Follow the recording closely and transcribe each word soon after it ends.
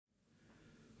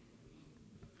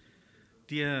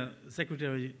dear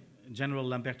Secretary General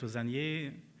Lamberto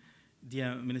Zanier,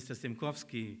 dear Minister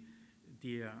Stemkowski,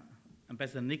 dear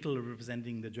Ambassador Nickel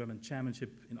representing the German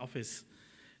chairmanship in office,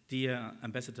 dear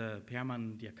Ambassador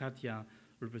Perman, dear Katja,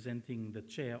 representing the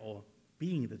chair or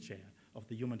being the chair of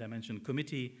the Human Dimension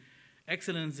Committee,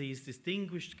 Excellencies,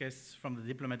 distinguished guests from the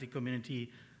diplomatic community,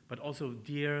 but also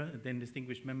dear then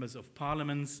distinguished members of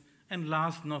parliaments, and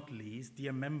last not least,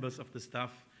 dear members of the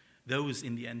staff, those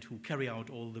in the end who carry out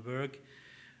all the work.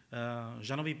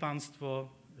 Szanowni Państwo,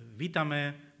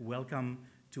 witamy, welcome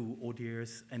to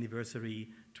ODIHR's anniversary,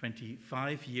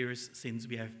 25 years since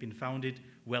we have been founded.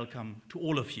 Welcome to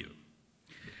all of you.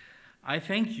 I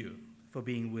thank you for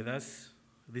being with us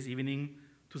this evening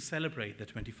to celebrate the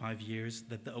 25 years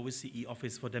that the OSCE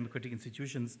Office for Democratic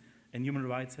Institutions and Human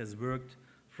Rights has worked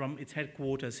from its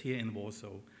headquarters here in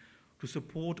Warsaw to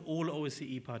support all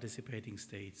OSCE participating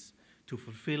states to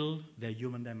fulfill their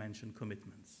human dimension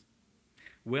commitments.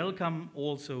 Welcome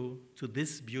also to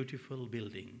this beautiful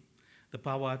building, the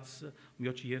Pałac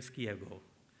Mioczkiewskiego,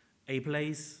 a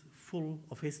place full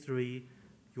of history.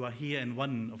 You are here in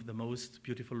one of the most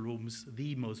beautiful rooms,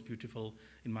 the most beautiful,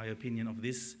 in my opinion, of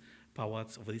this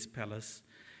Pałac, of this palace.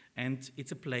 And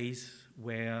it's a place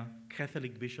where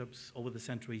Catholic bishops over the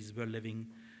centuries were living,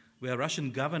 where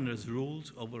Russian governors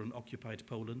ruled over an occupied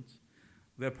Poland,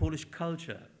 where Polish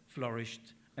culture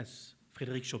flourished as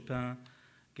Frédéric Chopin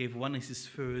gave one of his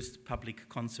first public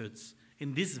concerts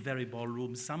in this very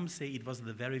ballroom. Some say it was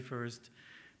the very first,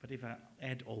 but if I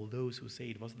add all those who say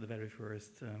it wasn't the very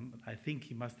first, I think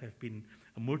he must have been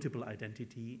a multiple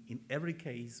identity. In every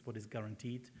case, what is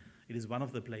guaranteed, it is one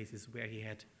of the places where he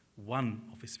had one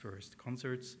of his first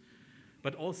concerts,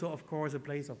 but also, of course, a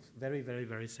place of very, very,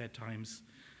 very sad times,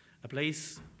 a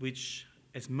place which,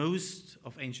 as most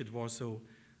of ancient Warsaw,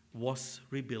 was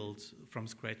rebuilt from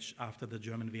scratch after the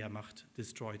German Wehrmacht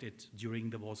destroyed it during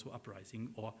the Warsaw Uprising,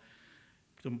 or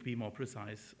to be more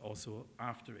precise, also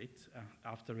after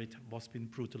it was been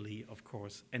brutally, of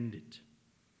course, ended.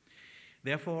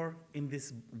 Therefore, in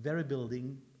this very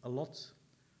building, a lot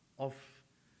of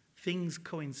things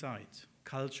coincide: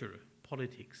 culture,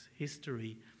 politics,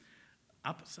 history,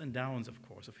 ups and downs, of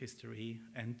course, of history.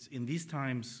 And in these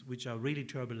times, which are really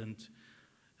turbulent,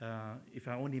 if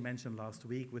I only mention last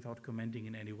week without commenting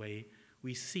in any way,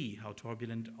 we see how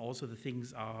turbulent also the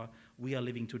things are we are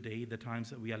living today, the times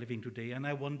that we are living today. And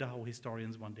I wonder how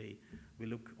historians one day will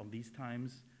look on these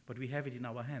times, but we have it in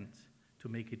our hands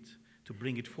to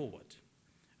bring it forward.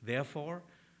 Therefore,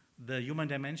 the human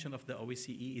dimension of the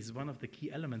OSCE is one of the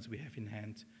key elements we have in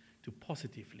hand to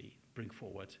positively bring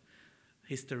forward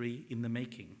history in the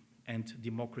making and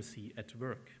democracy at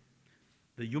work.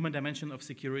 The human dimension of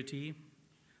security,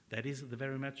 that is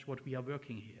very much what we are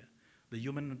working here. The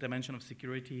human dimension of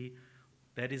security,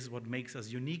 that is what makes us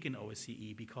unique in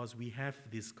OSCE, because we have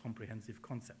this comprehensive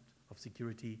concept of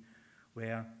security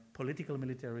where political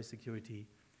military security,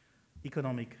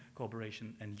 economic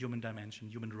cooperation, and human dimension,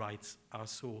 human rights are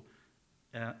so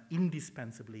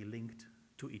indispensably linked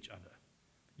to each other.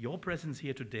 Your presence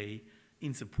here today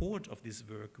in support of this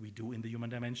work we do in the human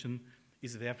dimension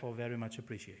is therefore very much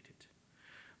appreciated.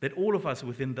 That all of us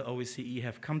within the OSCE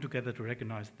have come together to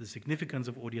recognize the significance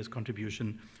of ODIHR's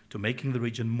contribution to making the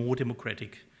region more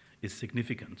democratic is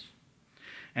significant.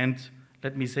 And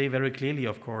let me say very clearly,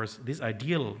 of course, this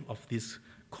ideal of this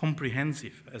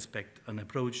comprehensive aspect and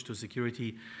approach to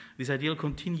security, this ideal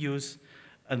continues,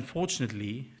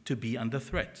 unfortunately, to be under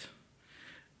threat.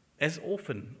 As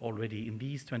often already in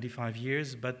these 25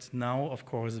 years, but now, of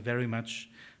course, very much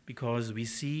because we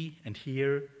see and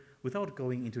hear, without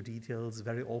going into details,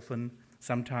 very often,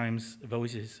 sometimes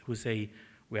voices who say,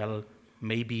 well,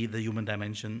 maybe the human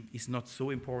dimension is not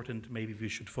so important, maybe we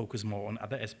should focus more on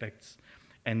other aspects,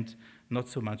 and not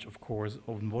so much, of course,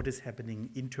 on what is happening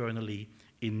internally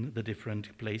in the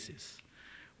different places.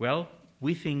 Well,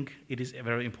 we think it is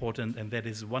very important, and that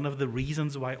is one of the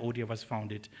reasons why ODIHR was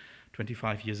founded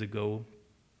 25 years ago,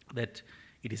 that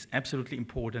it is absolutely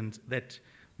important that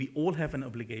we all have an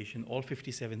obligation, all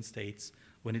 57 states,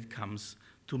 when it comes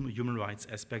to human rights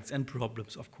aspects and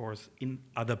problems, of course, in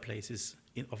other places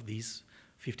of these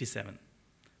 57.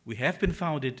 We have been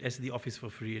founded as the Office for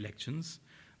Free Elections.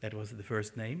 That was the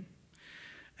first name.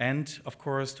 And, of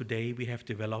course, today we have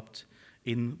developed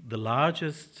in the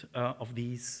largest of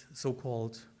these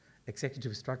so-called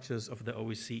executive structures of the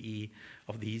OSCE,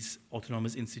 of these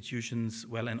autonomous institutions,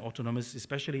 well, and autonomous,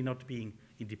 especially not being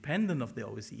independent of the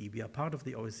OSCE. We are part of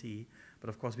the OSCE, but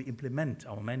of course we implement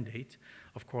our mandate,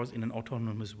 of course, in an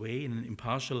autonomous way, in an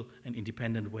impartial and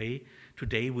independent way,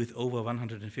 today with over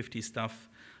 150 staff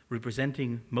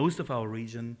representing most of our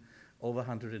region, over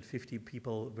 150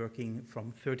 people working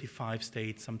from 35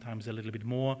 states, sometimes a little bit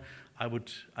more. I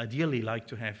would ideally like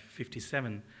to have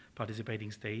 57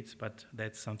 participating states, but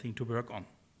that's something to work on.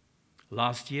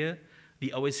 Last year,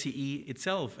 the OSCE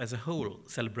itself as a whole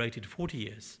celebrated 40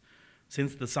 years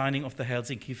since the signing of the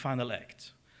Helsinki Final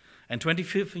Act, and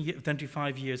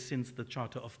 25 years since the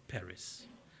Charter of Paris.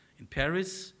 In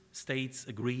Paris, states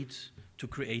agreed to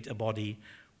create a body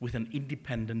with an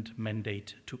independent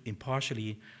mandate to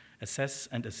impartially assess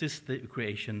and assist the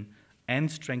creation and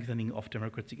strengthening of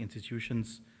democratic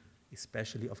institutions,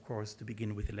 especially, of course, to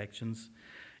begin with elections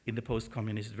in the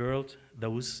post-communist world.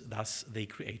 Thus, they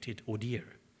created ODIHR.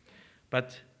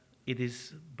 But it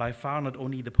is by far not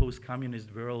only the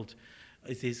post-communist world,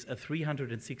 it is a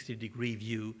 360-degree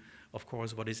view, of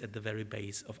course, what is at the very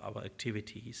base of our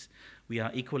activities. We are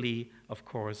equally, of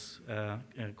course,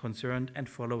 concerned and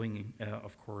following,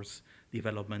 of course,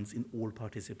 developments in all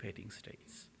participating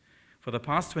states. For the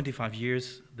past 25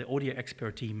 years, the ODIHR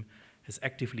expert team has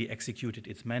actively executed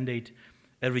its mandate.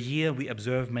 Every year, we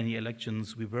observe many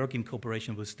elections. We work in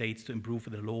cooperation with states to improve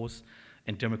the laws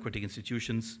and democratic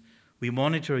institutions. We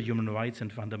monitor human rights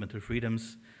and fundamental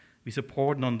freedoms. We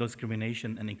support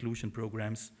non-discrimination and inclusion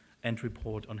programs and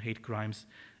report on hate crimes,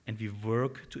 and we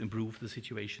work to improve the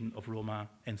situation of Roma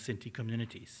and Sinti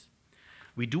communities.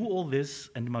 We do all this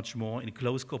and much more in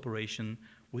close cooperation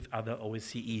with other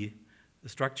OSCE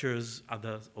structures,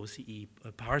 other OSCE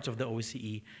parts of the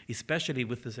OSCE, especially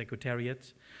with the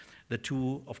Secretariat, the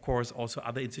two, of course, also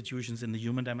other institutions in the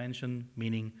human dimension,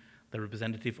 meaning the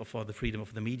representative for the freedom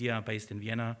of the media based in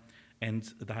Vienna,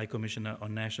 and the High Commissioner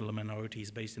on National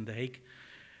Minorities based in The Hague.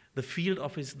 The field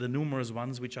office, the numerous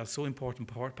ones which are so important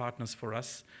partners for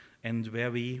us, and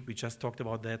where we just talked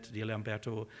about that, dear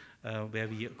Lamberto, where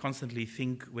we constantly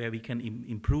think where we can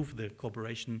improve the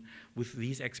cooperation with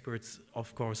these experts,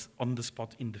 of course, on the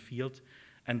spot in the field.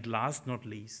 And last not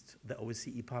least, the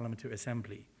OSCE Parliamentary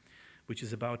Assembly, which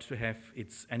is about to have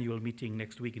its annual meeting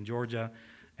next week in Georgia.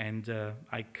 And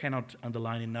I cannot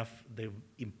underline enough the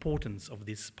importance of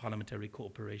this parliamentary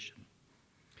cooperation.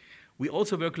 We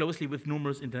also work closely with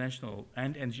numerous international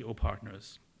and NGO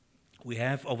partners. We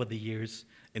have, over the years,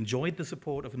 enjoyed the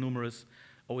support of numerous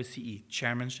OSCE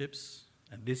chairmanships,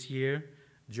 and this year,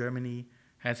 Germany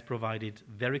has provided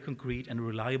very concrete and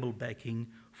reliable backing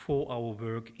for our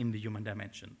work in the human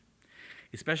dimension,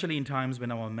 especially in times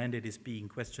when our mandate is being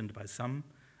questioned by some,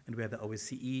 and where the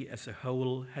OSCE as a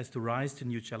whole has to rise to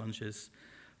new challenges,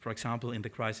 for example, in the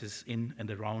crisis in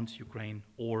and around Ukraine,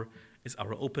 or as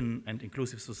our open and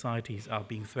inclusive societies are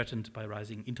being threatened by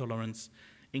rising intolerance,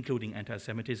 including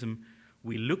anti-Semitism.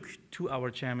 We look to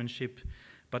our chairmanship,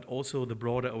 but also the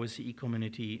broader OSCE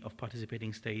community of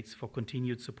participating states for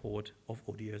continued support of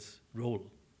ODIHR's role.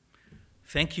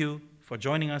 Thank you for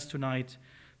joining us tonight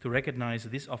to recognize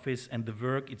this office and the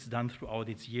work it's done throughout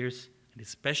its years, and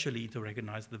especially to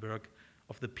recognize the work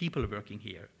of the people working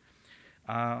here.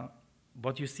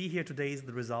 What you see here today is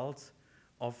the result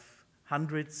of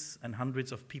hundreds and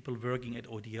hundreds of people working at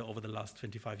ODIHR over the last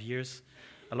 25 years.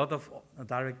 A lot of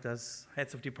directors,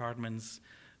 heads of departments,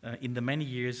 in the many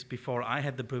years before I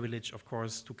had the privilege, of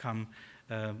course, to come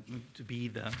to be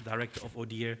the director of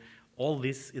ODIHR. All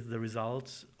this is the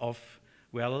result of,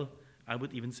 well, I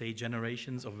would even say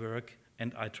generations of work,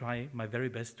 and I try my very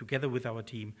best together with our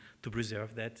team to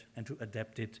preserve that and to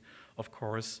adapt it, of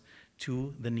course,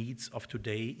 to the needs of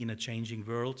today in a changing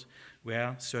world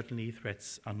where certainly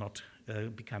threats are not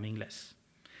becoming less.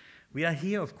 We are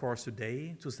here, of course,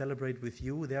 today to celebrate with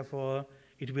you. Therefore,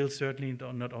 it will certainly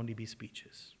not only be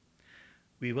speeches.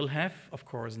 We will have, of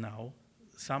course, now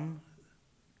some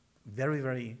very,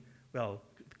 very, well,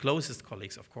 closest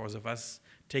colleagues, of course, of us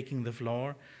taking the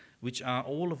floor, which are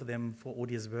all of them for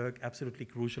ODIHR's work absolutely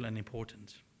crucial and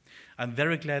important. I'm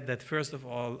very glad that, first of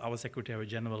all, our Secretary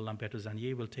General, Lamberto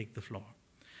Zanier, will take the floor.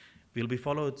 We'll be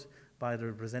followed by the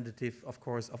representative, of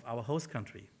course, of our host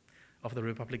country, of the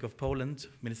Republic of Poland.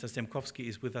 Minister Stemkowski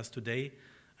is with us today,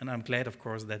 and I'm glad, of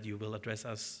course, that you will address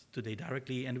us today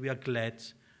directly, and we are glad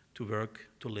to work,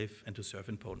 to live, and to serve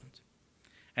in Poland.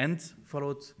 And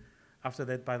followed after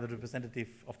that by the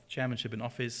representative of the chairmanship in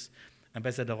office,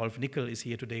 Ambassador Rolf Nickel is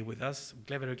here today with us.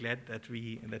 I'm very glad that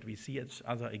we see each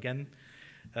other again.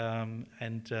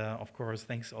 Of course,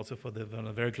 thanks also for the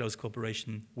very close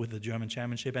cooperation with the German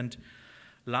chairmanship. And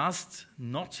last,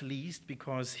 not least,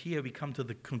 because here we come to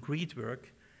the concrete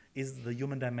work, is the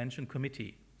Human Dimension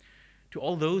Committee. To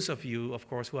all those of you, of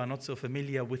course, who are not so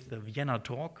familiar with the Vienna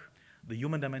talk, the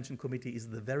Human Dimension Committee is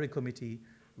the very committee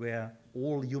where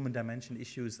all human dimension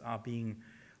issues are being,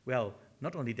 well,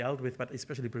 not only dealt with, but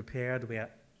especially prepared, where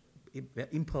where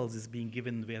impulse is being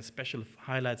given, where special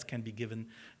highlights can be given,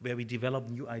 where we develop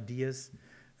new ideas,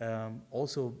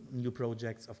 also new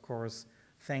projects, of course,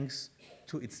 thanks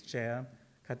to its chair,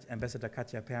 Ambassador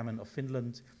Katja Perman of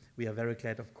Finland. We are very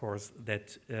glad, of course,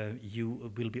 that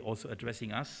you will be also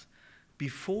addressing us.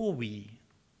 Before we,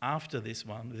 after this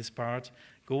part,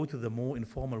 go to the more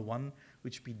informal one,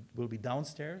 which will be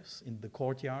downstairs in the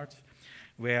courtyard,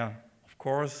 where, of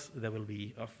course, there will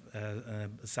be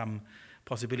some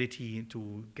possibility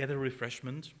to get a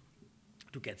refreshment,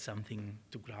 to get something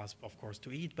to grasp, of course,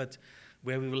 to eat, but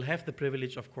where we will have the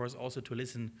privilege, of course, also to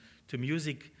listen to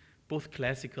music, both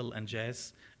classical and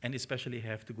jazz, and especially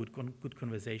have the good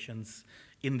conversations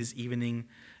in this evening,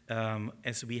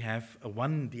 as we have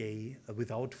one day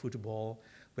without football,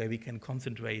 where we can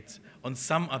concentrate on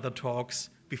some other talks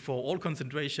before all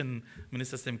concentration.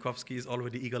 Minister Stemkowski is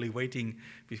already eagerly waiting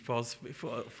before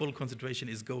full concentration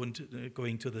is going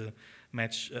to the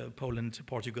match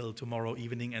Poland-Portugal tomorrow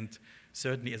evening, and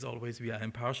certainly, as always, we are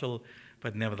impartial,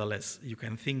 but nevertheless, you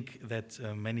can think that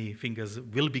many fingers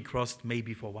will be crossed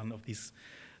maybe for one of these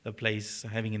plays,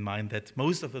 having in mind that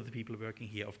most of the people working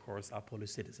here, of course, are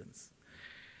Polish citizens.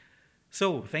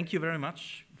 So, thank you very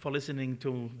much for listening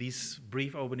to these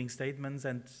brief opening statements,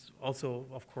 and also,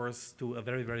 of course, to a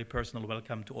very, very personal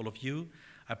welcome to all of you.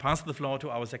 I pass the floor to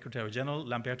our Secretary General.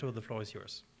 Lamberto, the floor is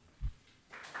yours.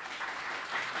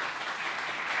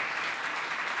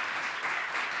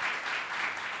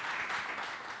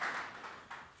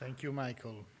 Thank you,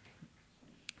 Michael.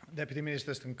 Deputy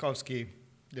Minister Stemkowski,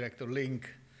 Director Link,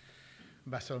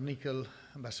 Ambassador Nickel,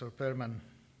 Ambassador Perman,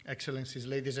 Excellencies,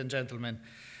 ladies and gentlemen.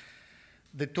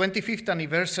 The 25th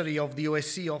anniversary of the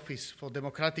OSCE Office for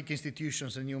Democratic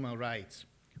Institutions and Human Rights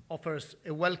offers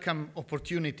a welcome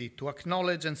opportunity to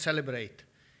acknowledge and celebrate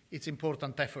its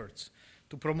important efforts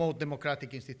to promote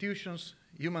democratic institutions,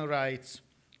 human rights,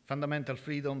 fundamental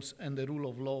freedoms, and the rule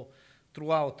of law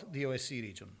throughout the OSCE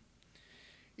region.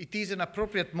 It is an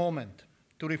appropriate moment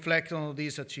to reflect on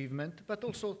this achievement, but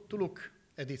also to look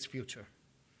at its future.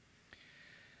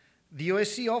 The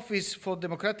OSCE Office for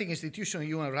Democratic Institutions and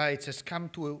Human Rights has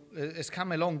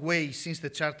come a long way since the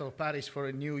Charter of Paris for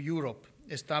a New Europe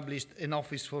established an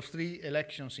office for 3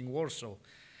 elections in Warsaw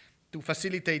to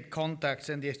facilitate contacts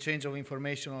and the exchange of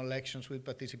information on elections with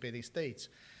participating states.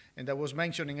 And I was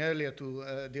mentioning earlier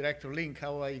to Director Link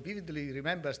how I vividly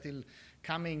remember still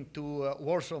coming to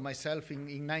Warsaw myself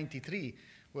in '93,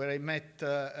 where I met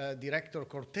Director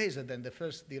Cortese, then the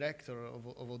first director of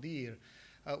ODIHR,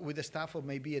 with a staff of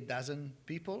maybe a dozen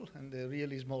people and a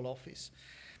really small office.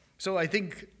 So I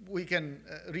think we can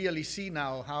really see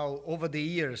now how over the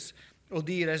years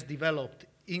ODIHR has developed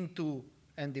into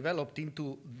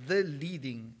the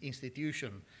leading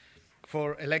institution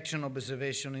for election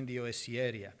observation in the OSCE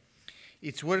area.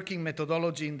 Its working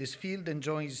methodology in this field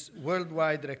enjoys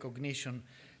worldwide recognition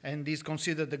and is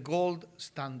considered the gold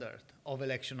standard of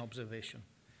election observation.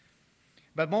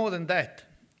 But more than that,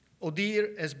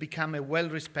 ODIHR has become a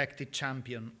well-respected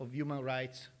champion of human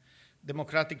rights,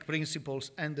 democratic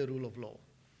principles, and the rule of law.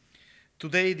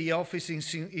 Today, the office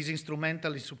is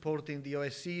instrumental in supporting the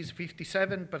OSCE's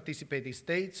 57 participating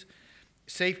states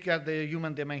safeguard their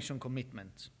human dimension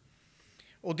commitments.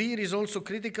 ODIHR is also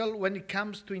critical when it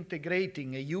comes to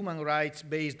integrating a human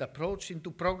rights-based approach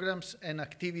into programs and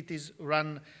activities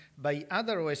run by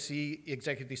other OSCE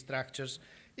executive structures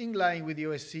in line with the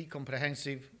OSCE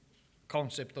comprehensive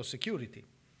concept of security.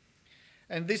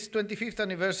 And this 25th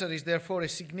anniversary is therefore a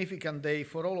significant day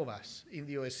for all of us in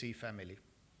the OSCE family.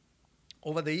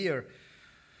 Over the year,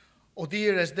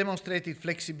 ODIHR has demonstrated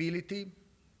flexibility,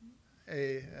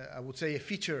 I would say a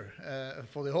feature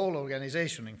for the whole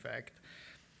organization, in fact,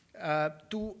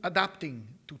 to adapting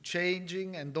to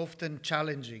changing and often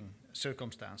challenging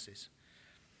circumstances.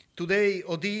 Today,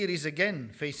 ODIHR is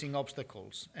again facing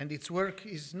obstacles, and its work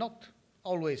is not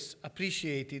always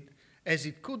appreciated as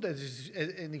it could,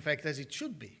 and in fact, as it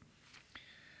should be.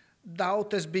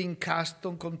 Doubt has been cast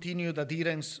on continued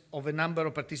adherence of a number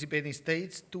of participating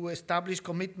states to establish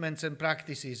commitments and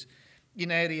practices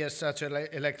in areas such as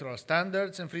electoral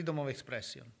standards and freedom of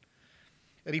expression.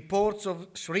 Reports of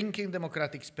shrinking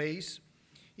democratic space,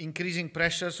 increasing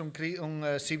pressures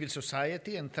on civil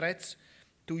society, and threats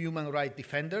to human rights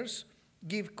defenders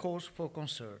give cause for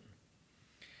concern.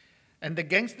 And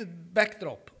against the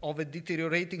backdrop of a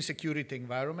deteriorating security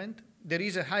environment, there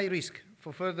is a high risk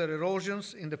for further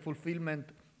erosions in the fulfillment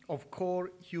of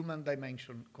core human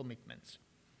dimension commitments.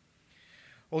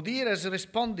 ODIHR has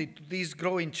responded to these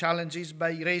growing challenges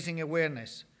by raising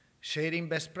awareness, sharing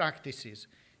best practices,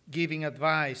 giving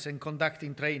advice, and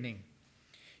conducting training.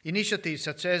 Initiatives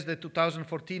such as the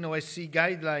 2014 OSCE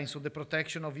Guidelines on the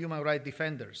Protection of Human Rights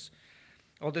Defenders,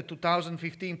 or the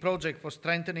 2015 project for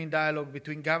strengthening dialogue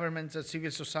between governments and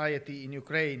civil society in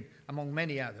Ukraine, among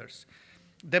many others,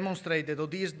 demonstrate that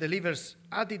ODIHR delivers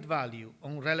added value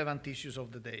on relevant issues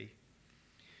of the day.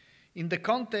 In the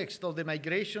context of the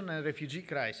migration and refugee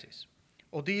crisis,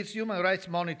 ODIHR's human rights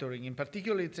monitoring, in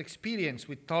particular its experience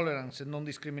with tolerance and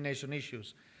non-discrimination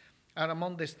issues, are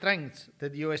among the strengths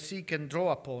that the OSCE can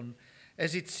draw upon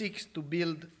as it seeks to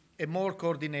build a more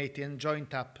coordinated and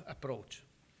joined-up approach.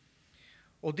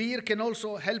 ODIHR can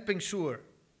also help ensure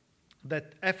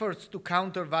that efforts to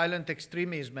counter violent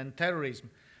extremism and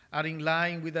terrorism are in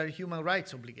line with our human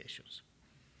rights obligations.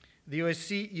 The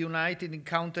OSCE United in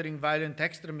Countering Violent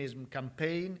Extremism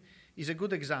campaign is a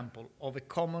good example of a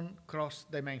common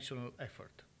cross-dimensional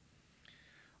effort.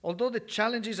 Although the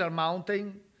challenges are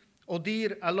mounting,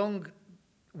 ODIHR, along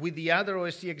with the other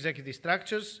OSCE executive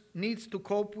structures, needs to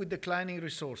cope with declining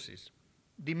resources,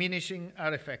 diminishing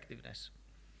our effectiveness.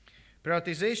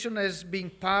 Prioritization has been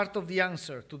part of the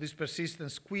answer to this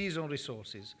persistent squeeze on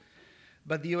resources,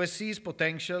 but the OSCE's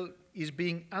potential is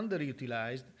being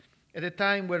underutilized at a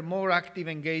time where more active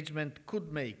engagement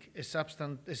could make a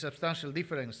substantial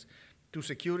difference to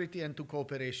security and to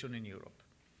cooperation in Europe.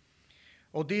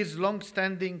 ODIHR's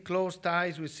long-standing close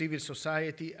ties with civil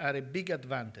society are a big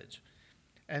advantage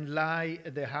and lie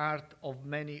at the heart of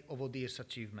many of ODIHR's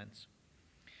achievements.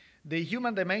 The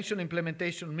Human Dimension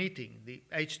Implementation Meeting, the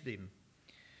HDIM,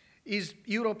 is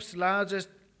Europe's largest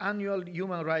annual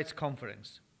human rights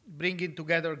conference, bringing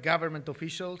together government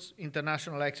officials,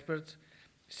 international experts,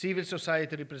 civil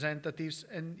society representatives,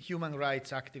 and human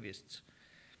rights activists.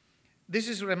 This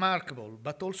is remarkable,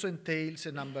 but also entails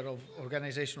a number of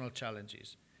organizational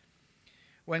challenges.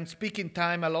 When speaking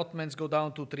time allotments go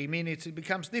down to 3 minutes, it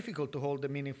becomes difficult to hold a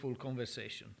meaningful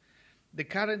conversation. The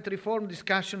current reform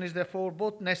discussion is therefore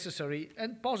both necessary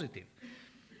and positive,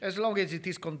 as long as it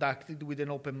is conducted with an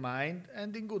open mind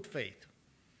and in good faith.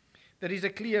 There is a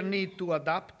clear need to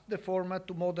adapt the format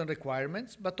to modern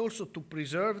requirements, but also to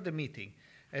preserve the meeting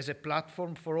as a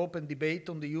platform for open debate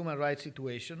on the human rights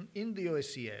situation in the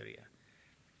OSCE area.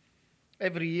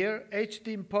 Every year,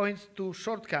 HDIM points to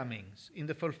shortcomings in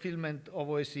the fulfillment of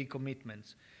OSCE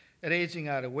commitments, raising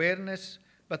our awareness,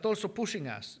 but also pushing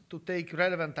us to take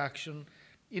relevant action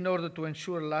in order to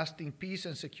ensure lasting peace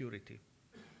and security.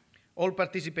 All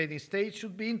participating states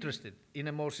should be interested in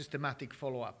a more systematic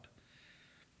follow-up.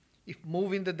 If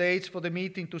moving the dates for the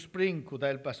meeting to spring could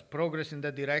help us progress in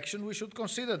that direction, we should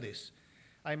consider this.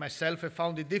 I myself have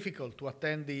found it difficult to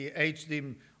attend the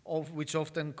HDIM, which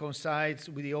often coincides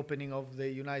with the opening of the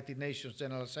United Nations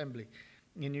General Assembly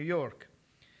in New York.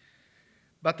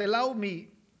 But allow me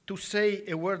to say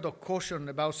a word of caution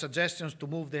about suggestions to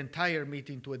move the entire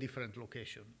meeting to a different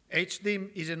location. HDIM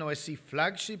is an OSCE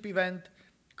flagship event,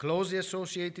 closely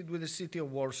associated with the city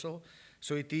of Warsaw,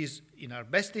 so it is in our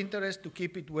best interest to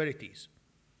keep it where it is.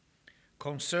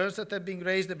 Concerns that have been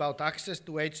raised about access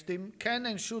to HDIM can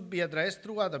and should be addressed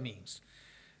through other means,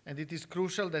 and it is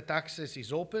crucial that access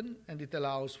is open and it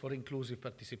allows for inclusive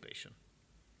participation.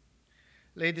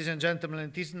 Ladies and gentlemen,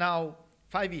 it is now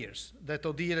 5 years that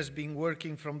ODIHR has been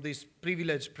working from these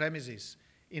privileged premises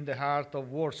in the heart of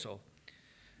Warsaw.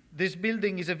 This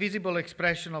building is a visible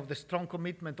expression of the strong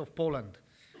commitment of Poland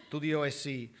to the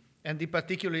OSCE, and in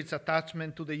particular its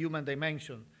attachment to the human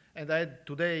dimension. And I had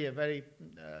today a very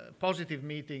positive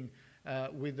meeting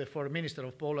with the Foreign Minister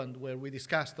of Poland, where we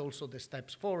discussed also the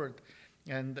steps forward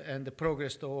and the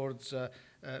progress towards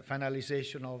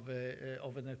finalization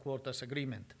of an headquarters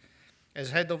agreement.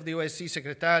 As head of the OSCE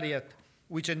Secretariat,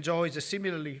 which enjoys a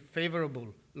similarly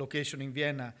favorable location in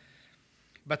Vienna,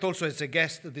 but also as a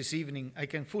guest this evening, I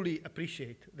can fully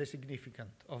appreciate the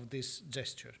significance of this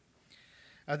gesture.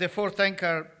 I therefore thank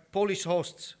our Polish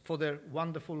hosts for their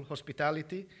wonderful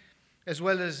hospitality, as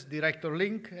well as Director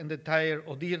Link and the entire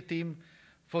ODIHR team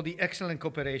for the excellent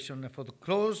cooperation and for the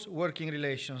close working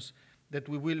relations that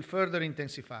we will further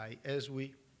intensify as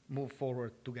we move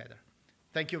forward together.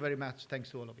 Thank you very much. Thanks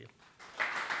to all of you.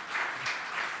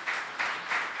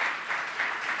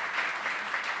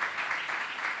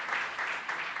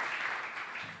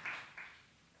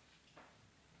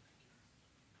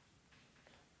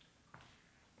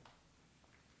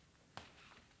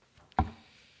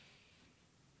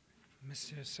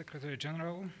 Mr. Secretary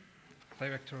General,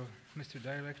 Mr.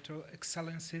 Director,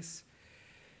 Excellencies,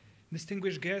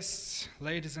 distinguished guests,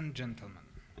 ladies and gentlemen.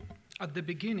 At the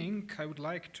beginning, I would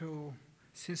like to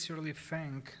sincerely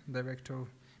thank Director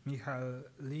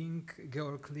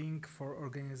Georg Link for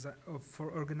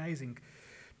organizing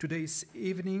today's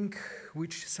evening,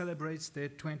 which celebrates the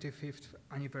 25th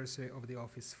anniversary of the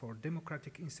Office for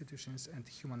Democratic Institutions and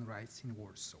Human Rights in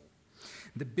Warsaw,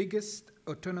 the biggest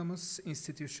autonomous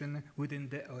institution within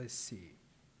the OSCE.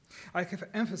 I have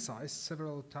emphasized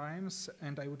several times,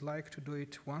 and I would like to do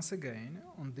it once again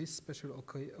on this special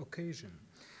occasion,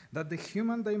 that the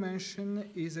human dimension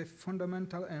is a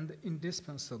fundamental and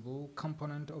indispensable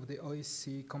component of the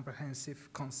OSCE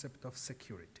comprehensive concept of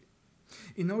security.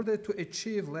 In order to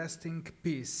achieve lasting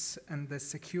peace and the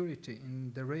security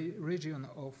in the region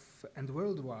and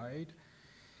worldwide,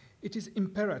 it is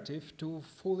imperative to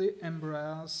fully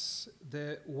embrace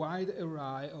the wide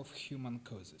array of human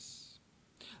causes.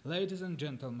 Ladies and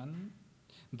gentlemen,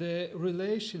 the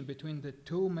relation between the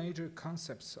two major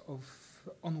concepts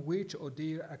on which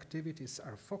ODIHR activities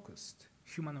are focused,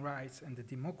 human rights and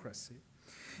democracy,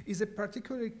 is a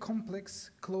particularly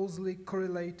complex, closely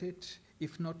correlated,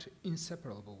 if not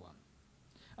inseparable one.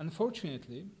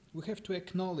 Unfortunately, we have to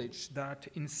acknowledge that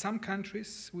in some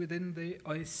countries within the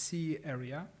OSCE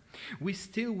area, we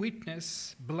still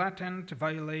witness blatant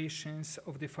violations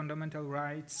of the fundamental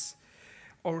rights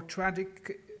or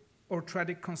tragic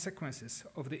consequences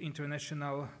of the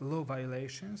international law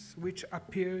violations, which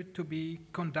appear to be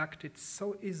conducted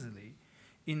so easily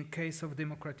in case of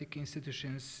democratic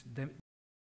institutions.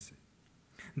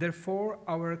 Therefore,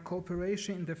 our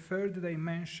cooperation in the third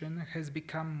dimension has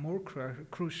become more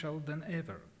crucial than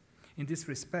ever. In this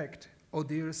respect,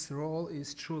 ODIHR's role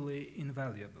is truly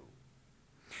invaluable.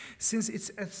 Since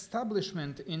its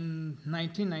establishment in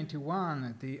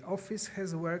 1991, the office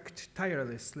has worked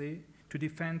tirelessly to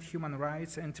defend human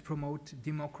rights and promote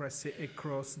democracy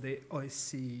across the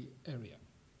OSCE area.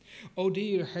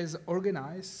 ODIHR has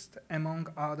organized, among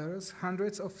others,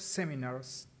 hundreds of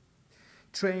seminars,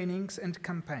 trainings, and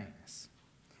campaigns.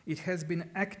 It has been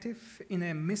active in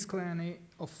a miscellany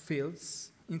of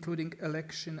fields, including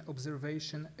election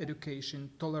observation, education,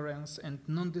 tolerance and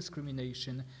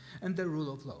non-discrimination, and the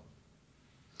rule of law.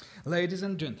 Ladies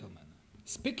and gentlemen,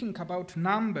 speaking about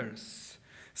numbers,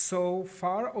 so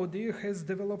far ODIHR has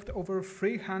developed over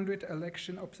 300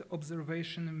 election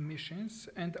observation missions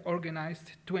and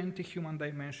organized 20 human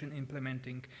dimension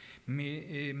implementing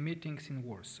meetings in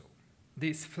Warsaw.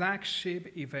 This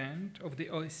flagship event of the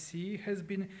OSCE has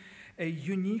been a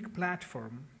unique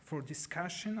platform for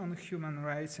discussion on human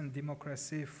rights and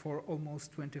democracy for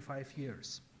almost 25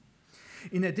 years.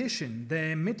 In addition,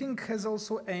 the meeting has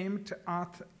also aimed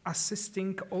at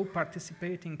assisting all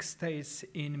participating states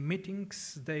in meeting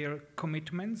their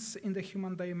commitments in the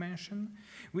human dimension,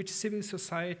 with civil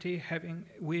society having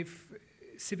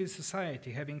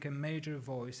a major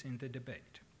voice in the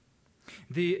debate.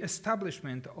 The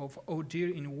establishment of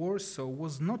ODIHR in Warsaw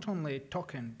was not only a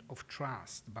token of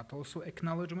trust, but also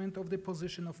acknowledgement of the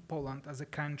position of Poland as a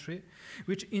country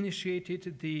which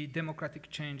initiated the democratic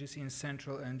changes in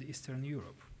Central and Eastern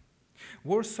Europe.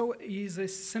 Warsaw is a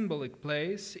symbolic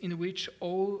place in which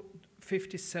all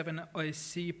 57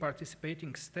 OSCE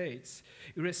participating states,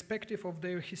 irrespective of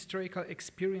their historical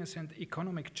experience and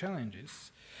economic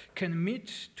challenges, can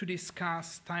meet to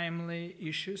discuss timely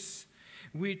issues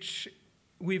which,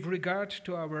 with regard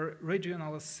to our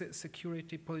regional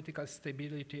security, political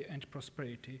stability and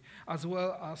prosperity, as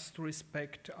well as to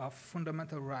respect of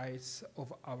fundamental rights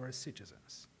of our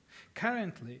citizens.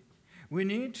 Currently, we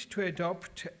need to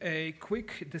adopt a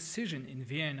quick decision in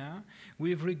Vienna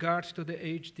with regard to the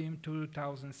HDM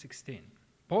 2016.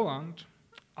 Poland,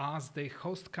 as the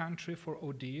host country for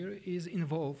ODIHR, is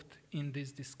involved in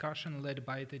this discussion led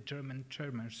by the German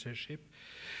chairmanship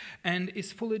and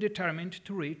is fully determined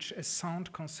to reach a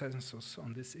sound consensus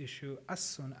on this issue as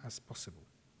soon as possible.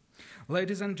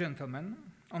 Ladies and gentlemen,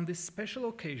 on this special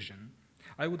occasion,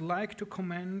 I would like to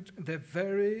commend the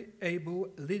very able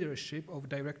leadership of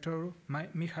Director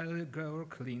Michael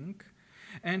Georg Link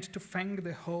and to thank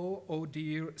the whole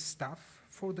ODIHR staff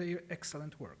for their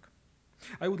excellent work.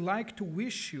 I would like to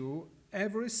wish you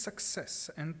every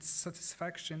success and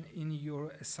satisfaction in your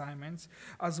assignments,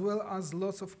 as well as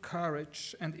lots of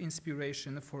courage and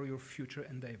inspiration for your future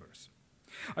endeavors.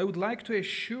 I would like to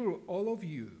assure all of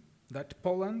you that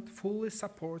Poland fully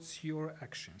supports your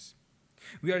actions.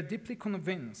 We are deeply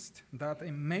convinced that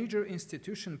a major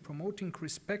institution promoting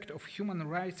respect of human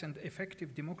rights and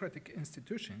effective democratic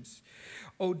institutions,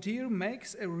 ODIHR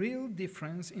makes a real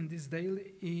difference in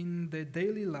the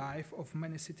daily life of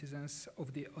many citizens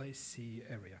of the OSCE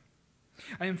area.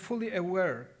 I am fully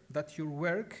aware that your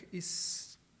work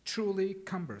is truly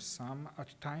cumbersome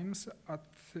at times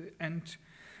and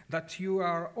that you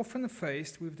are often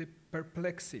faced with the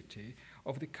perplexity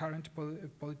of the current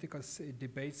political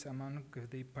debates among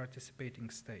the participating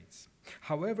states.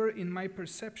 However, in my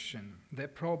perception, the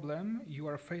problem you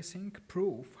are facing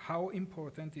proves how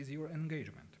important is your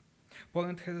engagement.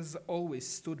 Poland has always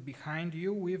stood behind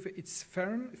you with its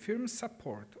firm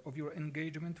support of your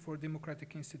engagement for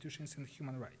democratic institutions and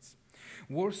human rights.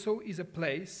 Warsaw is a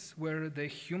place where the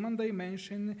human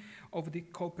dimension of the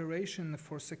cooperation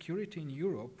for security in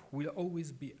Europe will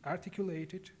always be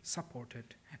articulated,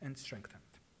 supported, and strengthened.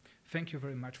 Thank you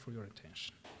very much for your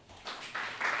attention.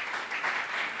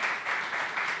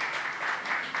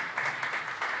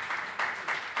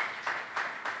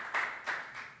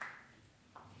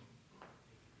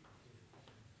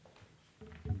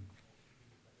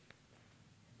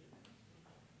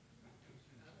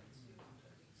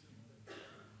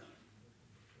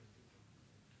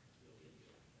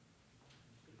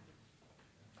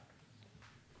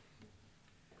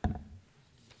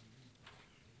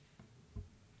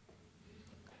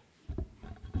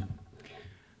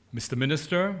 Mr.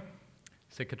 Minister,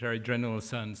 Secretary General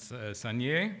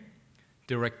Sanier,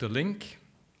 Director Link,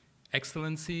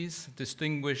 Excellencies,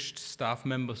 distinguished staff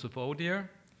members of ODIHR,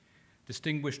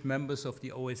 distinguished members of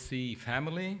the OSCE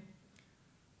family,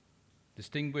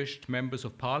 distinguished members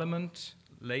of Parliament,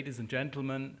 ladies and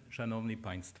gentlemen, Szanowni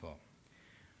Państwo.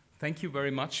 Thank you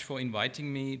very much for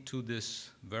inviting me to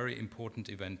this very important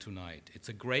event tonight. It's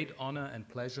a great honor and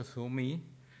pleasure for me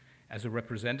as a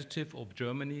representative of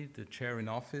Germany, the chair in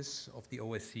office of the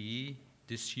OSCE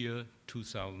this year,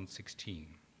 2016.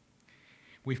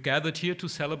 We've gathered here to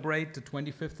celebrate the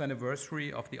 25th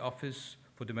anniversary of the Office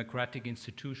for Democratic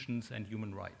Institutions and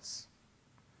Human Rights.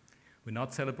 We're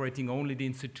not celebrating only the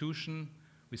institution,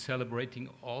 we're celebrating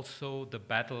also the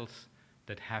battles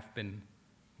that have been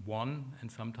won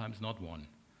and sometimes not won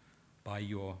by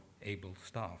your able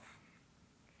staff.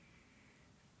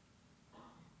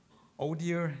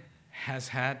 ODIHR has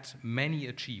had many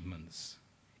achievements.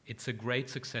 It's a great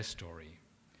success story.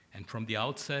 And from the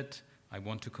outset, I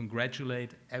want to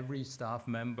congratulate every staff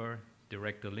member,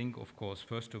 Director Link, of course,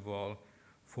 first of all,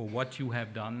 for what you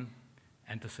have done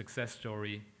and the success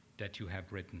story that you have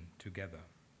written together.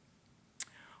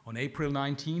 On April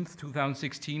 19th,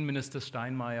 2016, Minister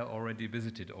Steinmeier already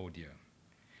visited ODIHR.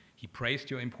 He praised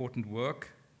your important work.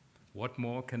 What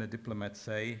more can a diplomat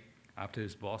say after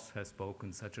his boss has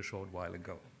spoken such a short while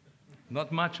ago?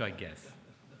 Not much, I guess.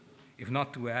 If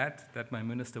not to add that my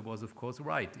minister was, of course,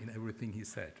 right in everything he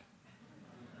said.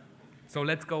 So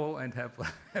let's go and have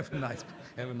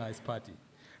a nice party.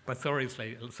 But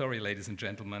sorry, ladies and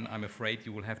gentlemen, I'm afraid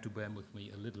you will have to bear with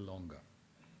me a little longer.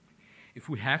 If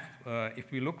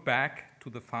we look back to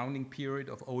the founding period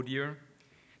of ODIHR,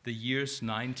 the years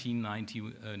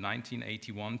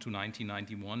 1981 to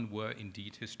 1991 were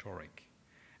indeed historic.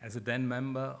 As a then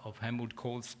member of Helmut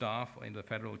Kohl's staff in the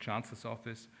Federal Chancellor's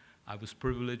Office, I was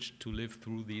privileged to live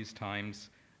through these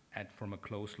times from a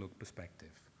close-look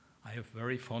perspective. I have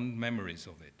very fond memories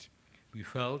of it. We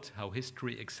felt how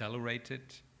history accelerated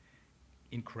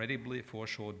incredibly for a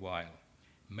short while.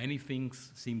 Many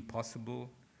things seemed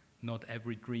possible. Not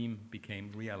every dream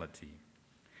became reality.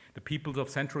 The peoples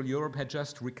of Central Europe had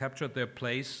just recaptured their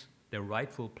place, their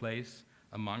rightful place,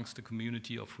 amongst the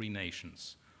community of free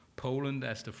nations. Poland,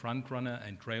 as the frontrunner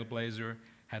and trailblazer,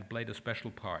 had played a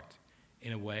special part.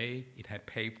 In a way, it had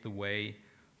paved the way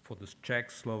for the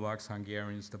Czechs, Slovaks,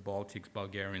 Hungarians, the Baltics,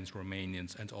 Bulgarians,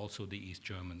 Romanians, and also the East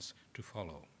Germans to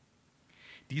follow.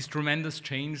 These tremendous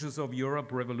changes of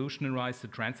Europe revolutionized the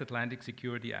transatlantic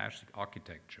security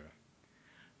architecture.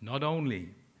 Not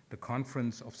only the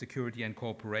Conference of Security and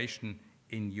Cooperation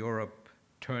in Europe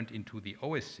turned into the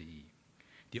OSCE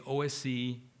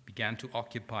began to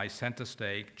occupy center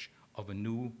stage of a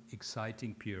new,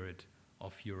 exciting period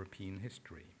of European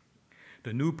history.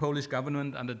 The new Polish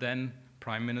government under then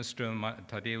Prime Minister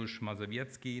Tadeusz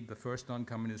Mazowiecki, the first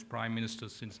non-communist prime minister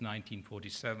since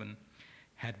 1947,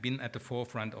 had been at the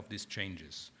forefront of these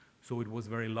changes. So it was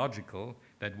very logical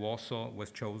that Warsaw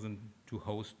was chosen to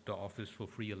host the Office for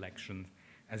Free Elections,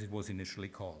 as it was initially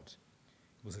called.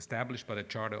 It was established by the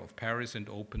Charter of Paris and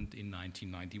opened in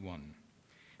 1991.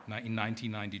 In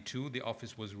 1992, the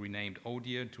office was renamed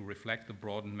ODIHR to reflect the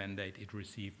broadened mandate it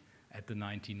received at the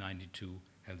 1992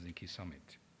 Helsinki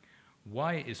Summit.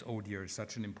 Why is ODIHR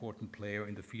such an important player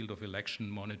in the field of election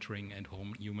monitoring and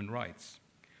human rights?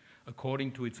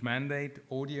 According to its mandate,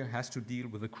 ODIHR has to deal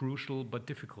with a crucial but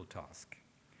difficult task.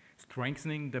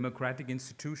 Strengthening democratic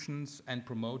institutions and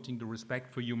promoting the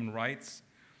respect for human rights,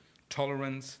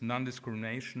 tolerance,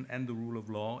 non-discrimination, and the rule of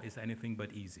law is anything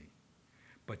but easy.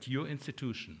 But your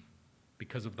institution,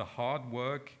 because of the hard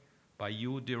work by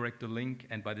you, Director Link,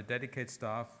 and by the dedicated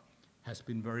staff, has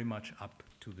been very much up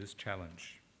to this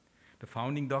challenge. The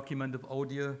founding document of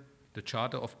ODIHR, the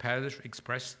Charter of Paris,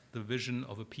 expressed the vision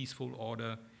of a peaceful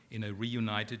order in a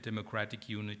reunited democratic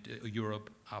Europe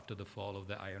after the fall of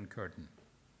the Iron Curtain.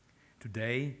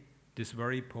 Today, this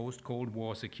very post-Cold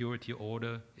War security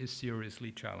order is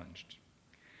seriously challenged.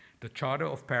 The Charter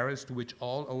of Paris, to which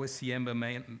all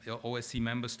OSCE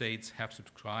member states have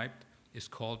subscribed, is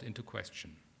called into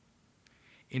question.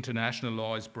 International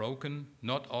law is broken.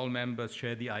 Not all members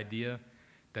share the idea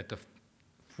that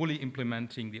fully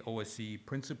implementing the OSCE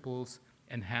principles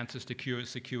enhances the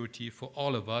security for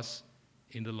all of us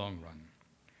in the long run.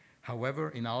 However,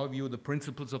 in our view, the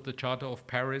principles of the Charter of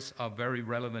Paris are very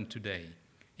relevant today.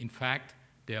 In fact,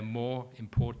 they are more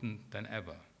important than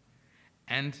ever,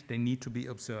 and they need to be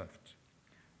observed.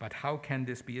 But how can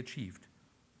this be achieved?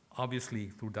 Obviously,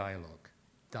 through dialogue.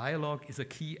 Dialogue is a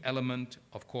key element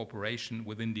of cooperation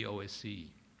within the OSCE.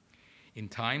 In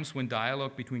times when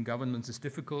dialogue between governments is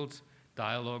difficult,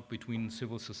 dialogue between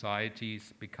civil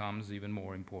societies becomes even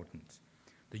more important.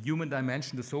 The human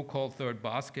dimension, the so-called third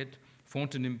basket,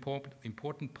 formed an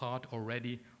important part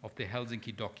already of the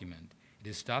Helsinki document. It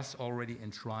is thus already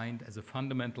enshrined as a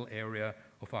fundamental area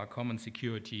of our common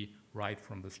security right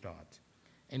from the start.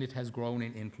 And it has grown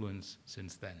in influence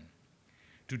since then.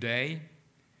 Today,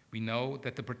 we know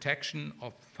that the protection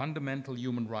of fundamental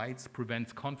human rights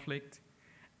prevents conflict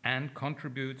and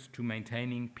contributes to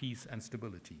maintaining peace and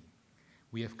stability.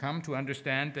 We have come to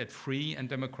understand that free and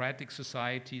democratic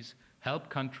societies help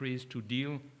countries to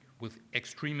deal with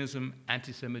extremism,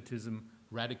 anti-Semitism,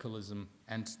 radicalism,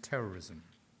 and terrorism.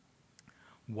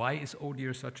 Why is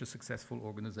ODIHR such a successful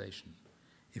organization?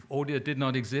 If ODIHR did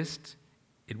not exist,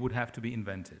 it would have to be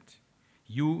invented.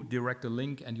 You, Director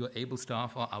Link, and your able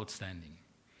staff are outstanding.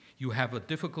 You have a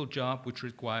difficult job which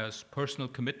requires personal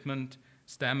commitment,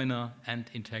 stamina, and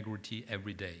integrity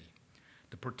every day.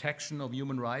 The protection of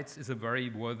human rights is a very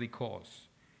worthy cause.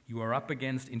 You are up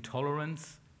against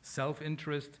intolerance,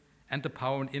 self-interest, and the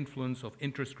power and influence of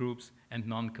interest groups and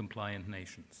non-compliant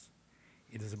nations.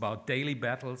 It is about daily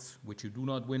battles which you do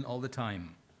not win all the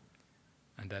time.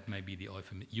 And that may be the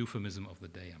euphemism of the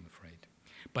day, I'm afraid.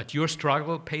 But your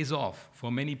struggle pays off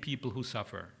for many people who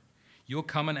suffer. Your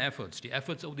common efforts, the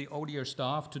efforts of the ODIHR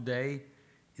staff today,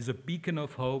 is a beacon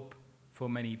of hope for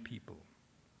many people.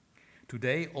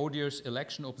 Today, ODIHR's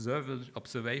election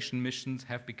observation missions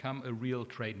have become a real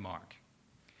trademark.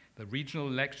 The regional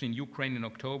election in Ukraine in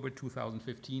October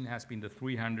 2015 has been the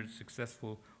 300th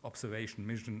successful observation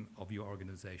mission of your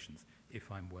organizations,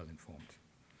 if I'm well informed.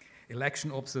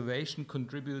 Election observation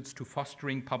contributes to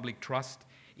fostering public trust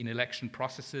in election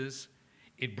processes.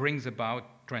 It brings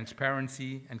about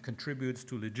transparency and contributes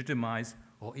to legitimize,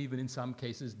 or even in some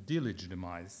cases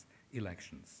delegitimize,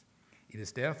 elections. It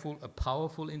is therefore a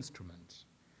powerful instrument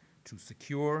to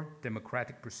secure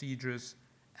democratic procedures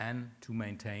and to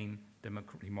maintain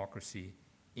democracy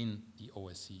in the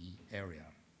OSCE area.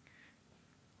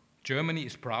 Germany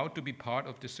is proud to be part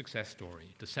of this success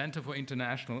story. The Center for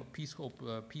International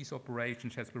Peace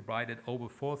Operations has provided over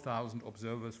 4,000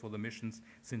 observers for the missions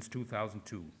since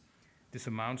 2002. This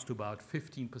amounts to about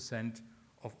 15%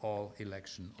 of all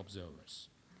election observers.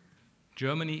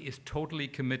 Germany is totally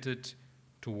committed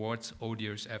towards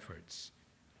ODIHR's efforts.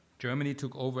 Germany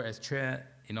took over as chair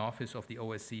in office of the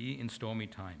OSCE in stormy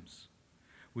times.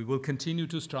 We will continue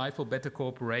to strive for better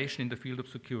cooperation in the field of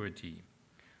security.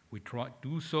 We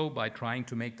do so by trying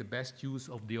to make the best use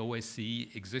of the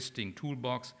OSCE existing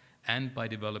toolbox and by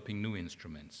developing new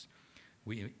instruments.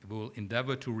 We will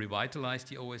endeavor to revitalize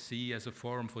the OSCE as a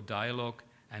forum for dialogue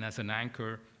and as an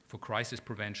anchor for crisis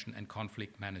prevention and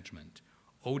conflict management.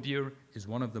 ODIHR is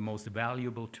one of the most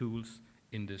valuable tools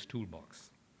in this toolbox.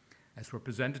 As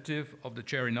representative of the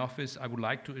chair in office, I would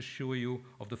like to assure you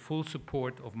of the full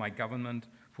support of my government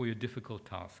for your difficult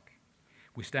task.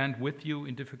 We stand with you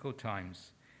in difficult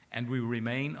times, and we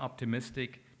remain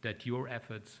optimistic that your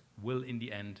efforts will in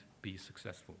the end be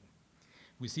successful.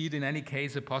 We see it in any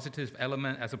case as a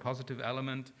positive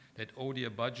element that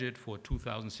ODIHR budget for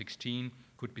 2016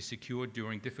 could be secured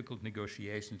during difficult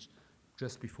negotiations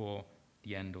just before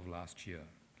the end of last year.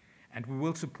 And we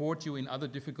will support you in other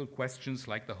difficult questions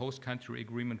like the host country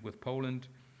agreement with Poland.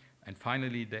 And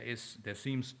finally, there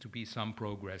seems to be some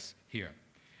progress here,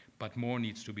 but more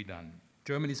needs to be done.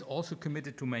 Germany is also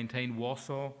committed to maintain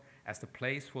Warsaw as the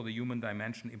place for the human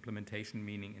dimension implementation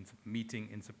meeting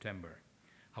in September.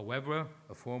 However,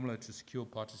 a formula to secure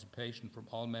participation from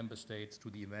all member states to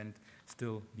the event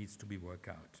still needs to be worked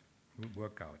out.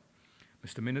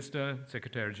 Mr. Minister,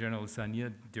 Secretary General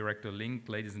Sanier, Director Link,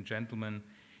 ladies and gentlemen,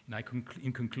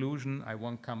 in conclusion, I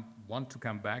want to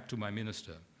come back to my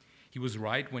minister. He was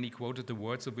right when he quoted the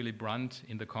words of Willy Brandt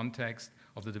in the context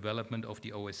of the development of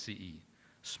the OSCE.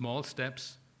 Small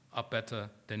steps are better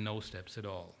than no steps at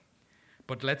all.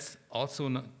 But let's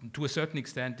also, to a certain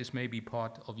extent, this may be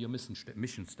part of your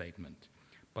mission statement.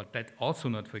 But let's also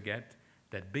not forget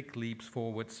that big leaps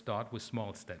forward start with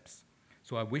small steps.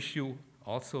 So I wish you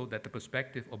also that the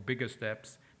perspective of bigger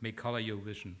steps may color your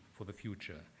vision for the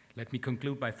future. Let me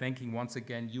conclude by thanking once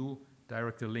again you,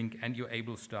 Director Link, and your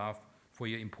able staff for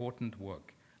your important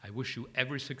work. I wish you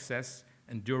every success,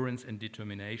 endurance, and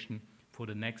determination for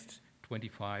the next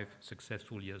 25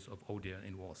 successful years of ODIHR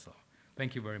in Warsaw.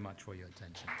 Thank you very much for your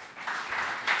attention.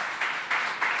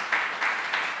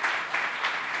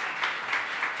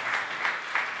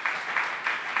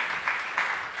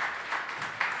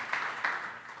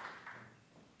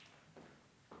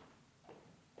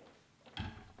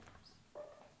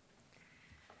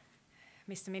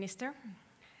 Mr. Minister,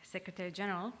 Secretary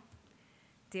General,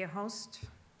 dear host,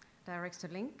 Director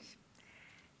Link,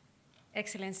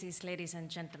 Excellencies, ladies and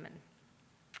gentlemen.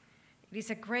 It is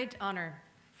a great honor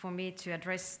for me to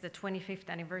address the 25th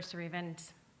anniversary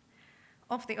event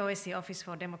of the OSCE Office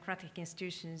for Democratic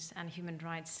Institutions and Human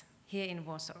Rights here in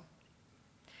Warsaw.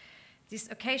 This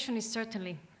occasion is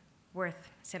certainly worth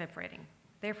celebrating.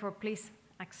 Therefore, please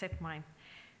accept my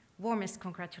warmest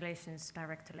congratulations,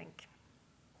 Director Link.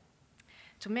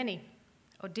 To many,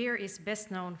 ODIHR is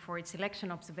best known for its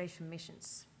election observation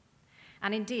missions.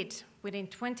 And indeed, within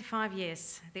 25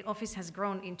 years, the office has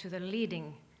grown into the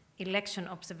leading election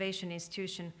observation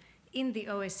institution in the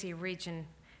OSCE region,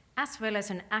 as well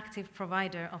as an active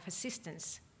provider of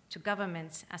assistance to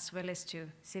governments as well as to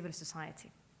civil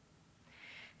society.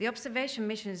 The observation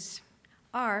missions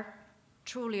are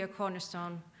truly a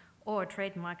cornerstone or a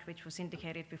trademark, which was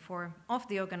indicated before, of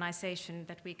the organization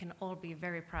that we can all be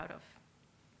very proud of.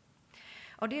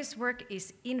 ODIHR's work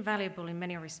is invaluable in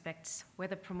many respects,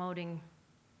 whether promoting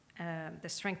the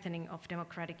strengthening of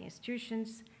democratic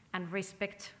institutions and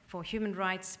respect for human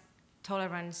rights,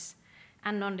 tolerance,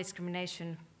 and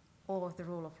non-discrimination, or the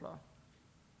rule of law.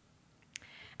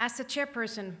 As the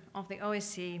chairperson of the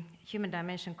OSCE Human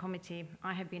Dimension Committee,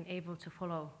 I have been able to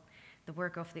follow the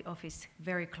work of the office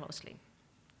very closely.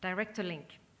 Director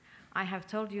Link, I have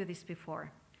told you this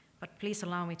before, but please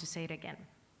allow me to say it again.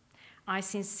 I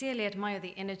sincerely admire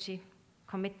the energy,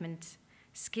 commitment,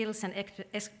 skills, and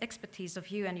expertise of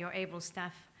you and your able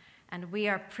staff, and we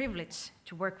are privileged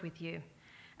to work with you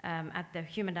at the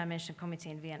Human Dimension Committee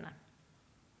in Vienna.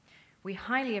 We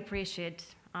highly appreciate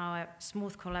our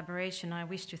smooth collaboration. I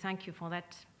wish to thank you for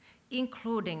that,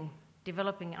 including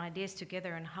developing ideas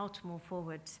together on how to move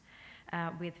forward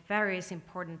with various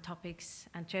important topics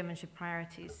and chairmanship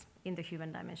priorities in the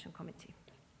Human Dimension Committee.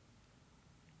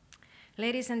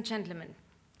 Ladies and gentlemen,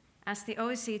 as the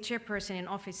OSCE chairperson in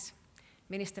office,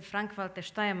 Minister Frank-Walter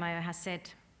Steinmeier has said,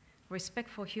 respect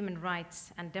for human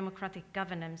rights and democratic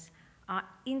governance are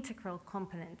integral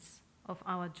components of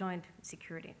our joint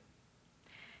security.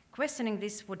 Questioning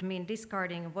this would mean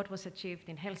discarding what was achieved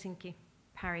in Helsinki,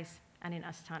 Paris, and in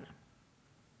Astana.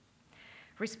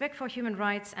 Respect for human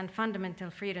rights and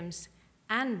fundamental freedoms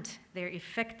and their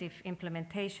effective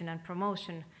implementation and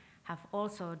promotion have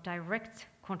also direct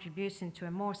contribution to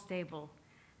a more stable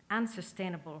and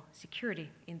sustainable security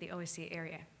in the OSCE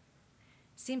area.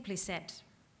 Simply said,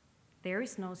 there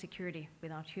is no security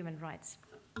without human rights.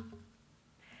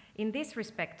 In this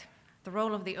respect, the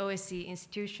role of the OSCE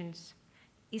institutions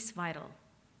is vital.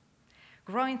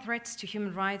 Growing threats to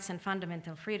human rights and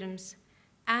fundamental freedoms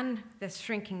and the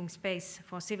shrinking space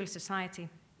for civil society,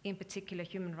 in particular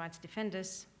human rights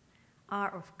defenders,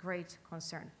 are of great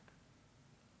concern.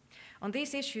 On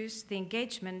these issues, the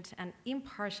engagement and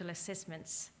impartial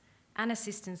assessments and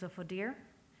assistance of ODIHR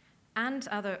and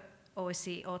other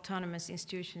OSCE autonomous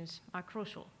institutions are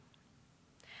crucial.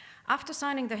 After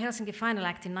signing the Helsinki Final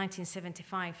Act in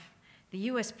 1975, the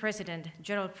US President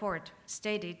Gerald Ford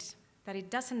stated that it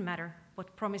doesn't matter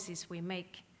what promises we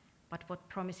make, but what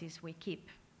promises we keep.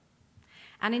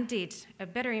 And indeed, a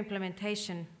better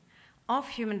implementation of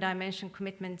human dimension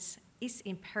commitments is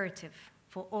imperative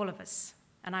for all of us,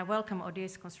 and I welcome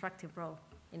ODIHR's constructive role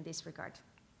in this regard.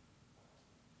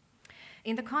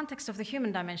 In the context of the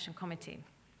Human Dimension Committee,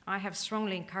 I have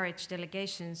strongly encouraged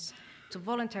delegations to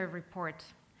voluntarily report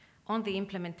on the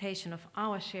implementation of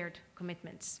our shared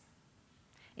commitments.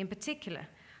 In particular,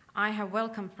 I have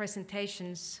welcomed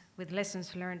presentations with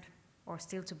lessons learned or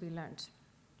still to be learned.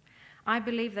 I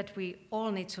believe that we all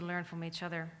need to learn from each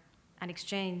other and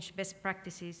exchange best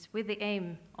practices with the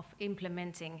aim of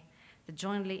implementing the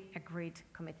jointly agreed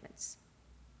commitments.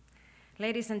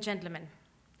 Ladies and gentlemen,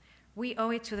 we owe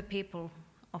it to the people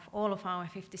of all of our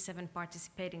 57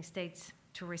 participating states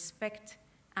to respect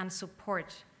and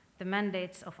support the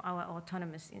mandates of our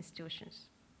autonomous institutions.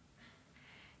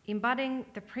 Embodying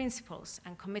the principles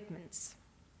and commitments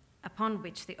upon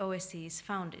which the OSCE is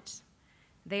founded,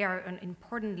 they are an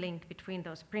important link between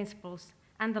those principles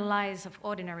and the lives of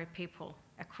ordinary people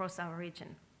across our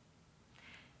region.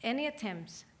 Any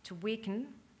attempts to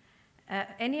weaken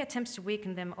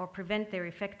them or prevent their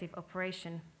effective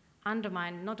operation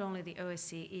undermine not only the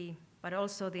OSCE, but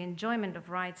also the enjoyment of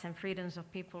rights and freedoms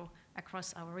of people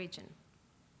across our region.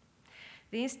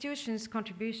 The institution's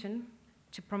contribution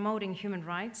to promoting human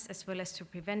rights, as well as to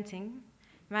preventing,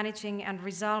 managing, and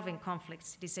resolving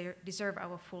conflicts deserve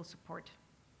our full support.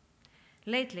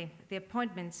 Lately, the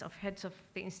appointments of heads of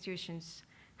the institutions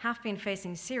have been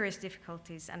facing serious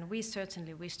difficulties, and we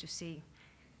certainly wish to see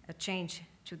a change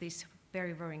to this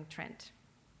very worrying trend.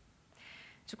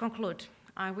 To conclude,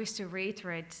 I wish to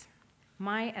reiterate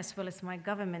my, as well as my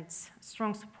government's,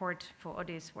 strong support for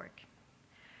ODIHR's work.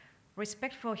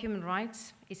 Respect for human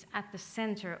rights is at the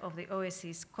center of the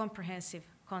OSCE's comprehensive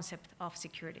concept of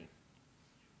security.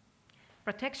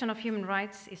 Protection of human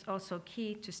rights is also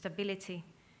key to stability,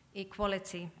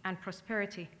 equality, and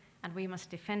prosperity, and we must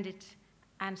defend it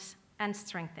and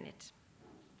strengthen it.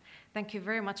 Thank you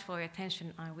very much for your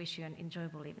attention. I wish you an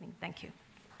enjoyable evening. Thank you.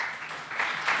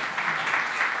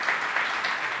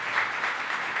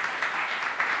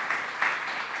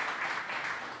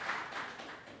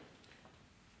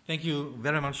 Thank you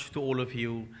very much to all of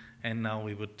you, and now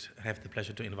we would have the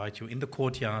pleasure to invite you in the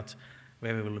courtyard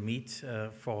where we will meet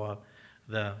for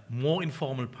the more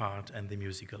informal part and the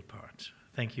musical part.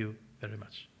 Thank you very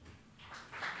much.